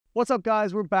What's up,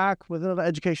 guys? We're back with another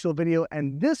educational video,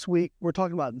 and this week we're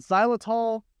talking about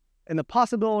xylitol and the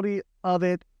possibility of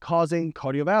it causing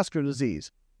cardiovascular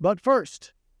disease. But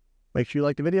first, make sure you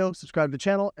like the video, subscribe to the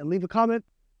channel, and leave a comment.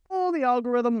 Oh, the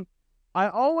algorithm. I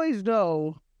always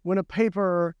know when a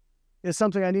paper is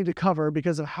something I need to cover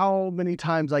because of how many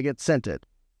times I get sent it.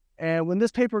 And when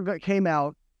this paper came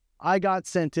out, I got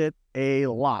sent it a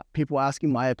lot. People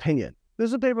asking my opinion. This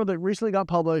is a paper that recently got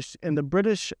published in the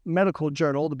British Medical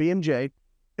Journal, the BMJ.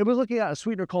 It was looking at a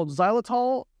sweetener called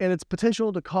xylitol and its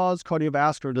potential to cause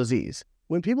cardiovascular disease.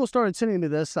 When people started sending me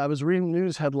this, I was reading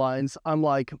news headlines. I'm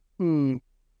like,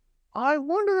 I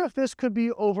wonder if this could be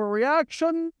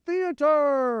overreaction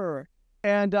theater.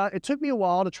 And it took me a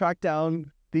while to track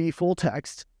down the full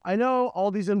text. I know all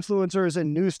these influencers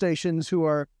and news stations who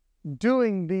are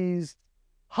doing these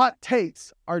hot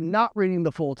takes are not reading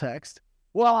the full text.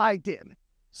 Well, I did.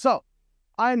 So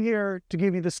I'm here to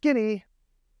give you the skinny,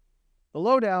 the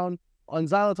lowdown on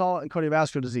xylitol and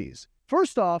cardiovascular disease.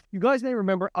 First off, you guys may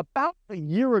remember about a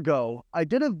year ago, I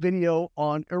did a video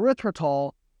on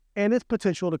erythritol and its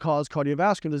potential to cause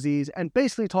cardiovascular disease, and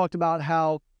basically talked about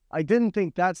how I didn't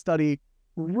think that study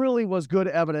really was good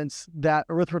evidence that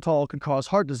erythritol could cause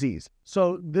heart disease.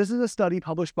 So this is a study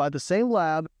published by the same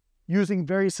lab using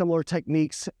very similar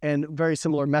techniques and very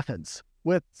similar methods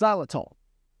with xylitol.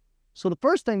 So the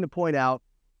first thing to point out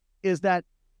is that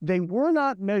they were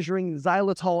not measuring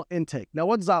xylitol intake. Now,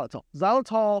 what's xylitol?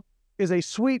 Xylitol is a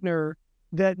sweetener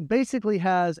that basically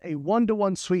has a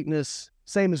 1-to-1 sweetness,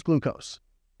 same as glucose.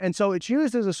 And so it's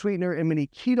used as a sweetener in many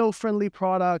keto-friendly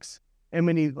products and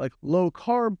many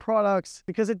low-carb products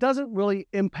because it doesn't really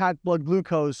impact blood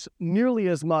glucose nearly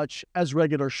as much as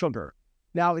regular sugar.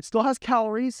 Now, it still has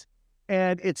calories,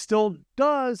 and it still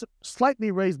does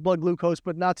slightly raise blood glucose,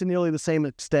 but not to nearly the same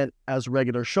extent as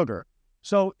regular sugar.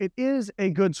 So it is a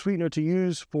good sweetener to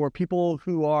use for people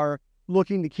who are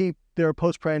looking to keep their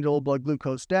postprandial blood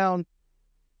glucose down.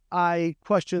 I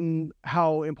question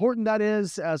how important that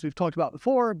is, as we've talked about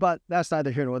before, but that's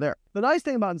neither here nor there. The nice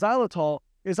thing about xylitol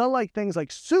is, unlike things like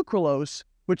sucralose,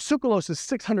 which sucralose is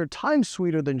 600 times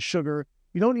sweeter than sugar,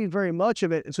 you don't need very much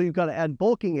of it, and so you've got to add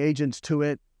bulking agents to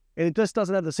it, and it just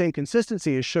doesn't have the same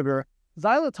consistency as sugar.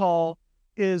 Xylitol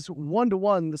is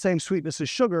 1-to-1 the same sweetness as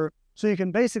sugar, so you can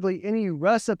basically, any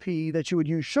recipe that you would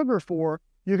use sugar for,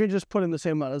 you can just put in the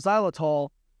same amount of xylitol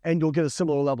and you'll get a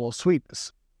similar level of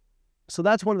sweetness. So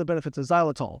that's one of the benefits of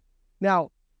xylitol.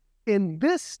 Now, in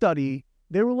this study,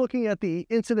 they were looking at the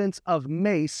incidence of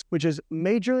MACE, which is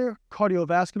major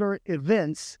cardiovascular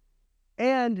events,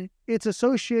 and its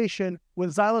association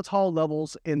with xylitol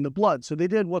levels in the blood. So they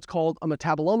did what's called a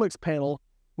metabolomics panel,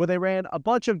 where they ran a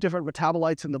bunch of different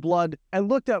metabolites in the blood and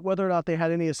looked at whether or not they had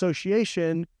any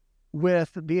association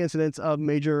with the incidence of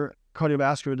major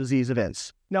cardiovascular disease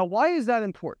events. Now, why is that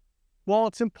important? Well,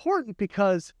 it's important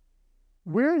because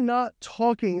we're not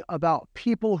talking about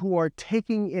people who are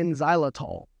taking in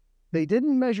xylitol. They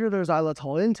didn't measure their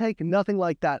xylitol intake, nothing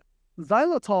like that.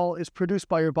 Xylitol is produced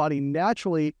by your body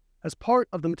naturally as part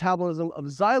of the metabolism of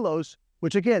xylose,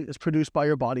 which again is produced by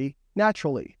your body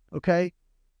naturally, okay?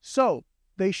 So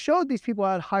they showed these people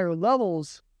had higher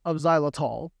levels of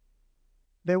xylitol.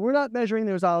 They were not measuring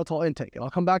their xylitol intake, and I'll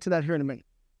come back to that here in a minute.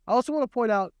 I also want to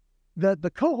point out that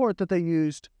the cohort that they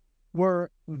used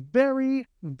were very,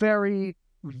 very,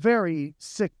 very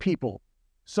sick people.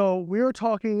 So we were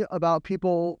talking about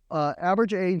people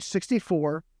average age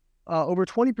 64, over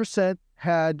 20%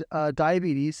 had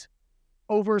diabetes,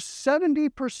 over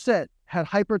 70% had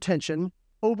hypertension,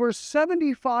 over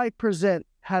 75%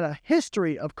 had a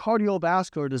history of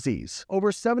cardiovascular disease,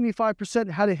 over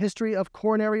 75% had a history of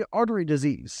coronary artery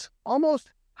disease.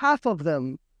 Almost half of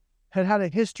them had had a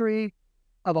history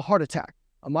of a heart attack,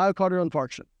 a myocardial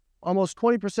infarction. Almost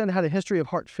 20% had a history of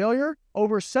heart failure.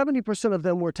 Over 70% of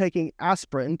them were taking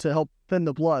aspirin to help thin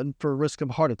the blood for risk of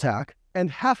heart attack. And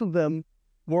half of them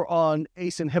were on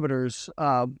ACE inhibitors,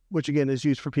 which again is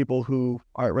used for people who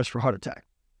are at risk for heart attack.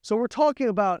 So we're talking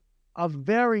about a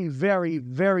very, very,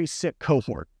 very sick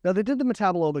cohort. Now, they did the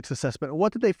metabolomics assessment.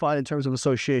 What did they find in terms of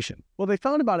association? Well, they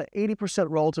found about an 80%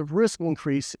 relative risk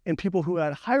increase in people who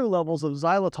had higher levels of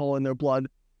xylitol in their blood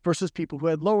versus people who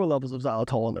had lower levels of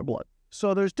xylitol in their blood.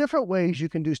 So there's different ways you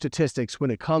can do statistics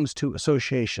when it comes to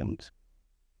associations.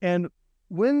 And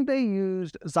when they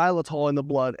used xylitol in the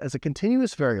blood as a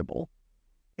continuous variable,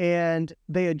 and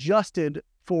they adjusted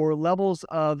for levels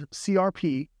of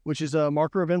CRP, which is a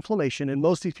marker of inflammation, and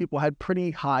most of these people had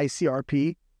pretty high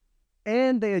CRP,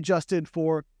 and they adjusted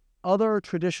for other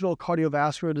traditional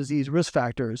cardiovascular disease risk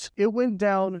factors, it went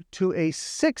down to a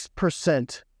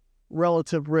 6%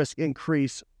 relative risk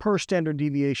increase per standard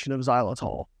deviation of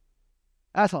xylitol.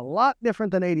 That's a lot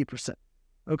different than 80%,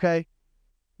 okay?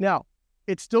 Now,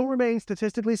 it still remains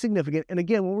statistically significant. And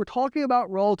again, when we're talking about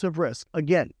relative risk,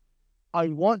 again, I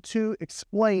want to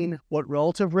explain what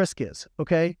relative risk is,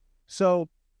 okay? So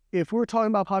if we're talking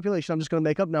about population, I'm just going to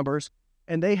make up numbers,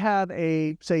 and they have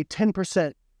a, say,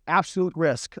 10% absolute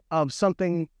risk of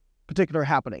something particular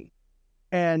happening,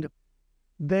 and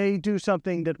they do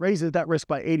something that raises that risk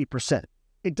by 80%.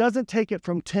 It doesn't take it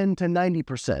from 10 to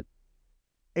 90%.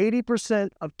 80%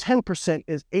 of 10%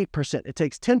 is 8%. It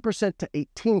takes 10% to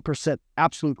 18%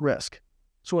 absolute risk.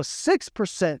 So a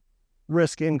 6%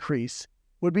 risk increase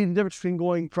would be the difference between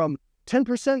going from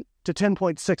 10% to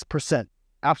 10.6%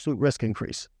 absolute risk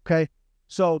increase, okay?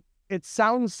 So it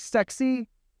sounds sexy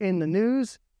in the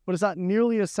news, but it's not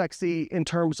nearly as sexy in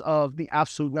terms of the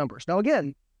absolute numbers. Now,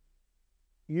 again,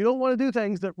 you don't want to do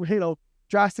things that,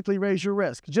 drastically raise your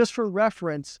risk. Just for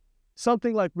reference,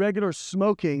 something like regular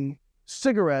smoking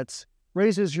cigarettes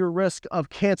raises your risk of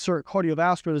cancer,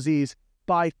 cardiovascular disease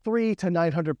by 300 to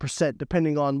 900%,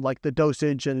 depending on like the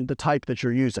dosage and the type that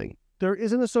you're using. There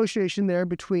is an association there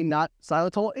between not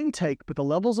xylitol intake, but the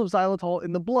levels of xylitol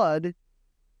in the blood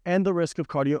and the risk of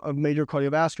major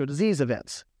cardiovascular disease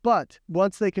events. But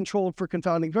once they controlled for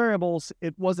confounding variables,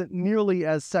 it wasn't nearly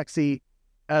as sexy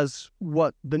as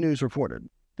what the news reported.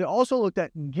 They also looked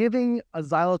at giving a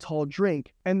xylitol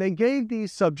drink, and they gave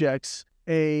these subjects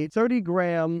a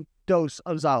 30-gram dose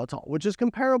of xylitol, which is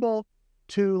comparable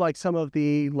to like some of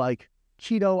the like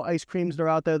keto ice creams that are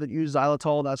out there that use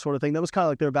xylitol, that sort of thing. That was kind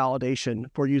of like their validation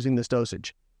for using this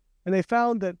dosage. And they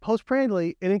found that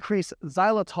postprandially, it increased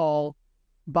xylitol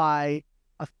by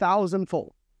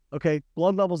 1,000-fold, okay?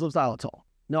 Blood levels of xylitol.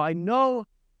 Now, I know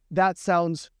that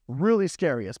sounds really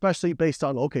scary, especially based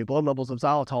on, okay, blood levels of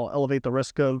xylitol elevate the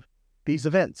risk of these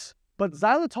events. But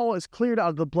xylitol is cleared out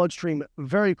of the bloodstream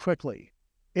very quickly.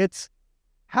 Its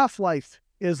half-life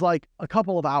is like a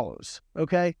couple of hours,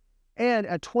 okay? And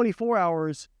at 24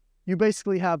 hours, you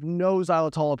basically have no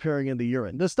xylitol appearing in the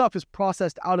urine. This stuff is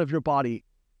processed out of your body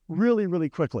really, really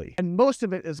quickly. And most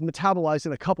of it is metabolized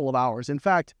in a couple of hours. In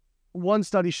fact, one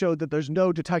study showed that there's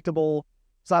no detectable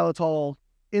xylitol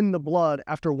in the blood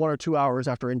after 1 or 2 hours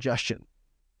after ingestion.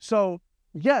 So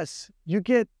yes, you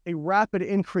get a rapid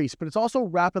increase, but it's also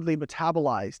rapidly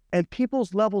metabolized, and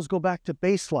people's levels go back to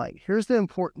baseline. Here's the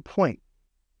important point.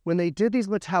 When they did these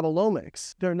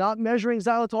metabolomics, they're not measuring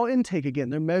xylitol intake again.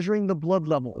 They're measuring the blood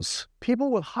levels. People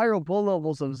with higher blood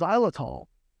levels of xylitol,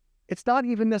 it's not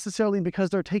even necessarily because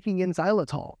they're taking in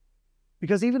xylitol,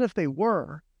 because even if they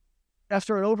were,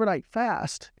 after an overnight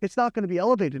fast, it's not going to be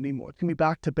elevated anymore. It's going to be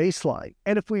back to baseline.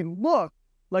 And if we look,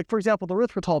 like for example, the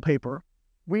erythritol paper,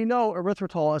 we know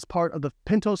erythritol as part of the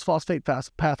pentose phosphate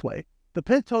pathway. The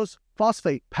pentose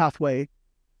phosphate pathway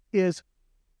is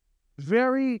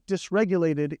very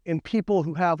dysregulated in people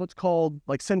who have what's called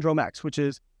like syndrome X, which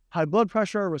is high blood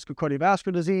pressure, risk of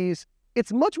cardiovascular disease.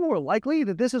 It's much more likely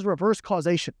that this is reverse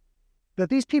causation, that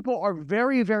these people are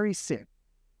very, very sick.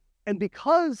 And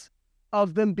because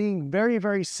of them being very,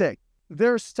 very sick,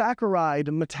 their saccharide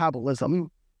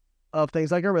metabolism of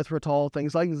things like erythritol,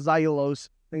 things like xylulose,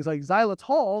 things like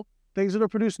xylitol, things that are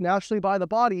produced naturally by the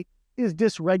body, is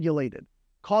dysregulated,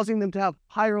 causing them to have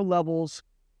higher levels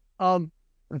of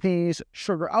these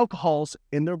sugar alcohols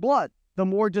in their blood. The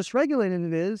more dysregulated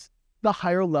it is, the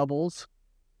higher levels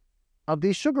of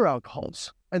these sugar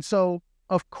alcohols. And so,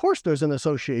 of course, there's an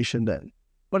association then,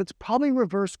 but it's probably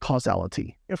reverse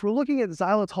causality. If we're looking at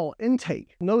xylitol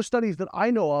intake, no studies that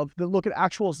I know of that look at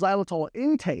actual xylitol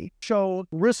intake show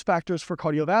risk factors for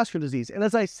cardiovascular disease. And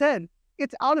as I said,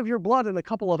 it's out of your blood in a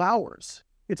couple of hours.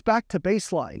 It's back to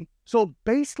baseline. So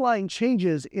baseline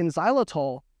changes in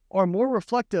xylitol are more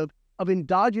reflective of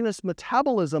endogenous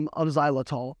metabolism of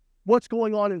xylitol, what's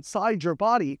going on inside your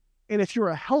body. And if you're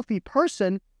a healthy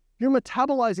person, you're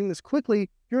metabolizing this quickly,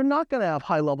 you're not going to have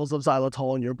high levels of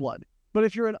xylitol in your blood. But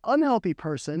if you're an unhealthy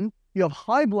person, you have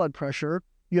high blood pressure,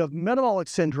 you have metabolic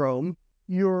syndrome,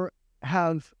 you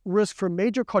have risk for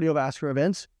major cardiovascular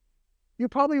events, you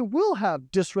probably will have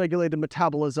dysregulated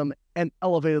metabolism and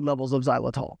elevated levels of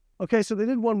xylitol. Okay, so they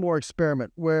did one more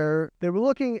experiment where they were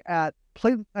looking at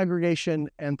platelet aggregation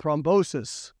and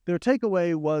thrombosis. Their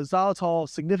takeaway was xylitol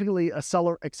significantly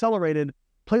accelerated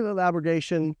platelet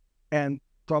aggregation and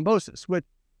thrombosis, which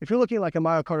if you're looking like a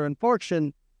myocardial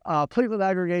infarction, platelet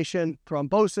aggregation,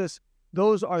 thrombosis,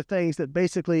 those are things that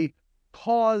basically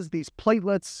cause these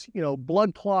platelets,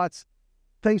 blood clots,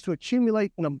 things to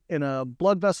accumulate in a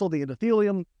blood vessel, the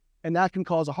endothelium, and that can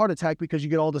cause a heart attack because you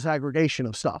get all this aggregation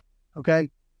of stuff, okay?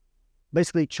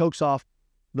 Basically chokes off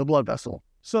the blood vessel.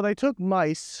 So they took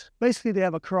mice, basically they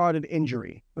have a carotid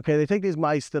injury, okay? They take these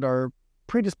mice that are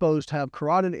predisposed to have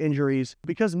carotid injuries.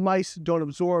 Because mice don't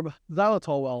absorb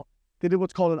xylitol well, they did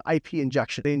what's called an IP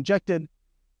injection. They injected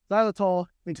xylitol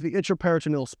into the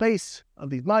intraperitoneal space of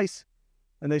these mice,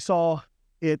 and they saw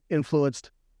it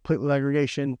influenced platelet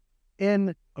aggregation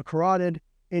in a carotid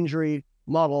injury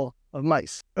model of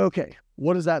mice. Okay,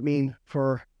 what does that mean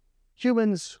for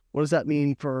humans? What does that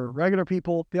mean for regular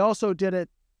people? They also did it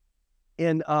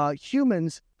in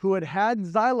humans who had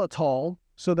xylitol.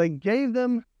 So they gave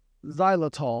them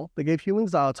xylitol. They gave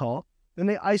humans xylitol. Then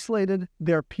they isolated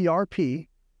their PRP,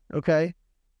 okay?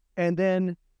 And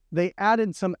then they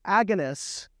added some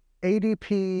agonists,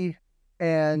 ADP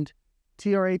and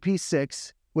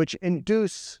TRAP6, which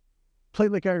induce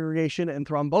platelet aggregation and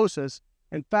thrombosis,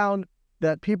 and found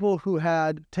that people who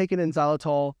had taken in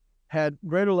xylitol had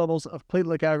greater levels of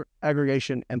platelet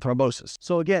aggregation and thrombosis.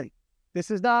 So again,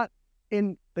 this is not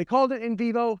they called it in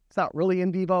vivo. It's not really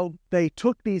in vivo. They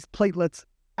took these platelets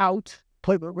out,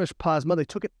 platelet-rich plasma, they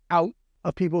took it out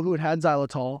of people who had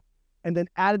xylitol, and then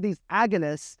added these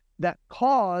agonists that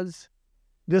cause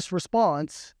this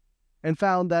response, and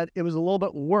found that it was a little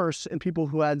bit worse in people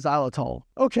who had xylitol.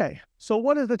 Okay, so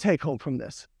what is the take-home from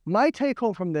this? My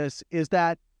take-home from this is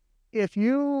that if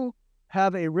you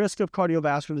have a risk of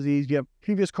cardiovascular disease, you have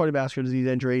previous cardiovascular disease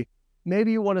injury,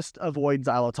 maybe you want to avoid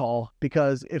xylitol,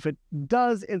 because if it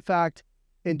does, in fact,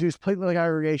 induce platelet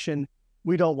aggregation,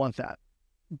 we don't want that.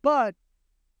 But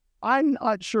I'm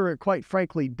not sure it quite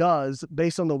frankly does,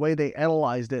 based on the way they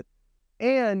analyzed it.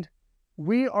 And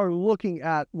we are looking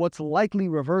at what's likely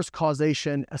reverse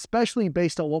causation, especially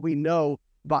based on what we know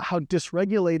about how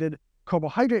dysregulated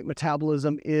carbohydrate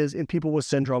metabolism is in people with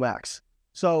Syndrome X.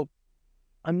 So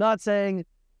I'm not saying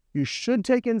you should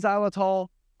take in xylitol.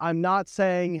 I'm not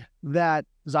saying that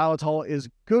xylitol is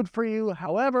good for you.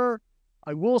 However,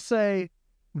 I will say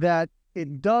that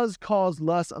it does cause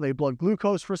less of a blood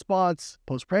glucose response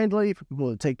postprandially for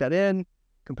people to take that in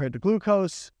compared to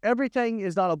glucose. Everything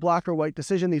is not a black or white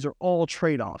decision. These are all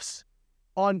trade-offs.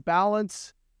 On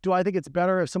balance, do I think it's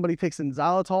better if somebody takes in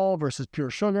xylitol versus pure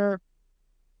sugar?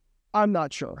 I'm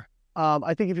not sure.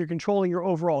 I think if you're controlling your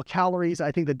overall calories,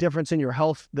 I think the difference in your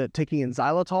health that taking in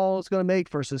xylitol is going to make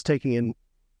versus taking in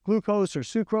glucose or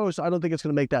sucrose, I don't think it's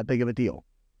going to make that big of a deal.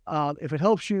 If it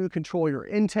helps you control your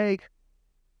intake,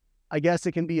 I guess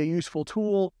it can be a useful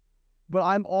tool, but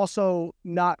I'm also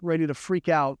not ready to freak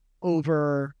out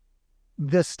over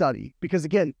this study because,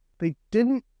 again, they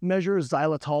didn't measure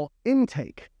xylitol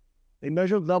intake. They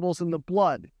measured levels in the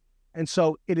blood. And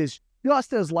so it is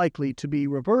just as likely to be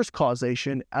reverse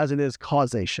causation as it is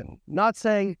causation. Not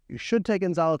saying you should take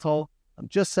in xylitol. I'm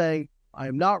just saying I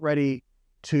am not ready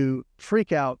to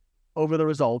freak out over the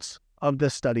results of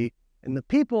this study. And the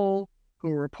people who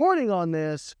are reporting on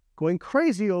this, going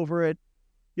crazy over it,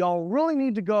 y'all really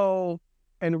need to go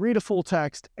and read a full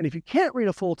text. And if you can't read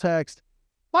a full text,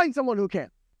 find someone who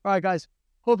can. All right, guys,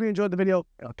 hope you enjoyed the video,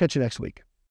 and I'll catch you next week.